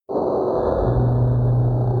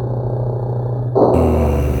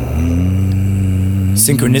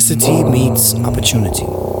Synchronicity meets opportunity.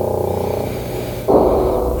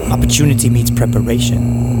 Opportunity meets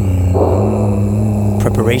preparation.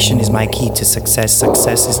 Preparation is my key to success.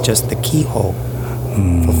 Success is just the keyhole.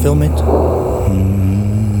 Fulfillment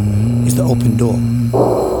is the open door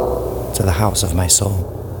to the house of my soul.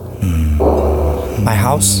 My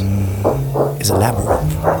house is a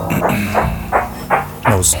labyrinth.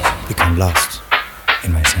 Most become lost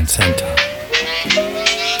in my center.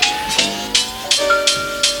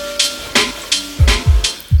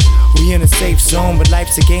 We in a safe zone, but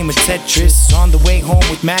life's a game of Tetris. On the way home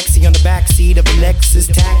with Maxie on the backseat of a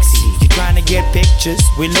Lexus taxi. You're trying to get pictures,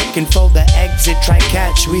 we're looking for the exit. Try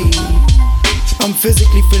catch we. I'm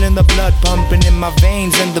physically feeling the blood pumping in my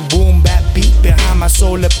veins and the boom bap beat behind my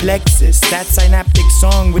solar plexus. That synaptic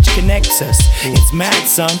song which connects us. It's mad,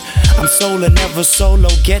 son. I'm solar, never solo.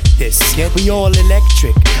 Get this. We all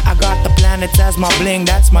electric. I got the planets as my bling,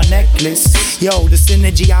 that's my necklace. Yo, the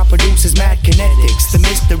synergy I produce is mad kinetics. The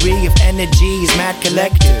mystery of energy is mad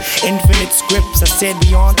collective. Infinite scripts, I said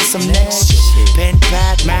we on to some next shit. Pen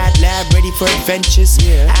pad, mad lab, ready for adventures.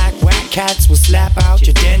 Act whack cats will slap out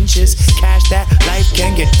your dentures. Cash that, life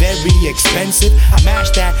can get very expensive. I mash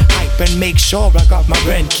that hype and make sure I got my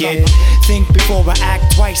rent, kid. Think before I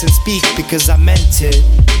act twice and speak because I meant it.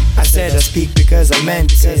 I said I speak because I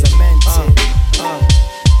meant it.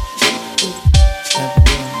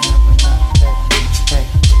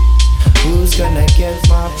 Who's gonna get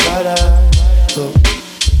my brother?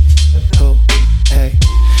 Who, hey.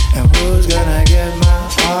 And who's gonna get my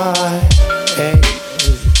heart? Hey,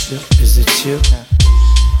 is it you?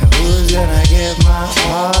 And who's gonna get my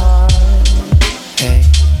heart? Hey,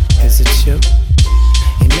 is it you?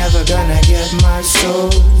 You're never gonna get my soul.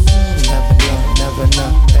 Never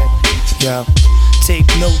know, hey. Yo, take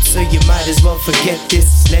notes or you might as well forget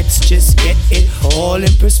this. Let's just get it all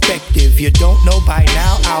in perspective. You don't know by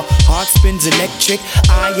now, our heart spins electric.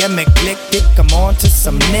 I am eclectic, I'm on to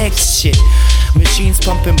some next shit. Machines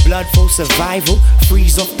pumping blood for survival.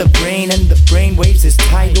 Freeze off the brain and the brain waves is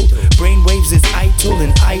tidal. Brain waves is idle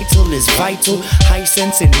and idle is vital. High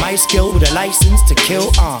sense in my skill with a license to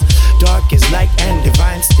kill. Dark is light and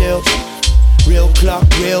divine still. Real clock,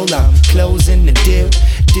 real, I'm closing the deal.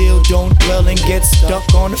 Deal, don't dwell and get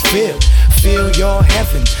stuck on the field. Feel your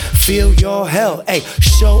heaven, feel your hell. Ay,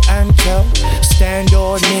 show and tell, stand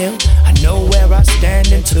or kneel. I know where I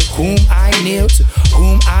stand and to whom I kneel. To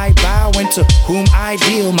whom I bow and to whom I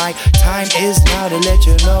deal. My time is now to let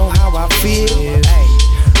you know how I feel. Ay,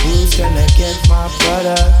 who's gonna get my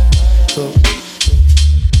brother?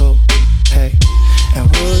 Who, hey.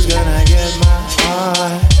 And who's gonna get my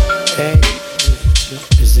heart? Hey,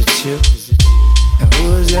 is it you? And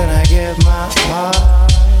who's gonna get my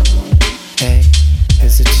heart? Hey,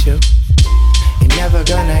 is it you? You're never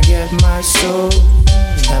gonna get my soul.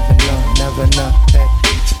 Never know, hey,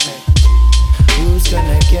 hey. Who's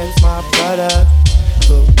gonna get my brother?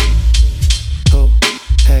 Who,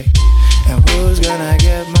 hey. And who's gonna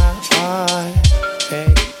get my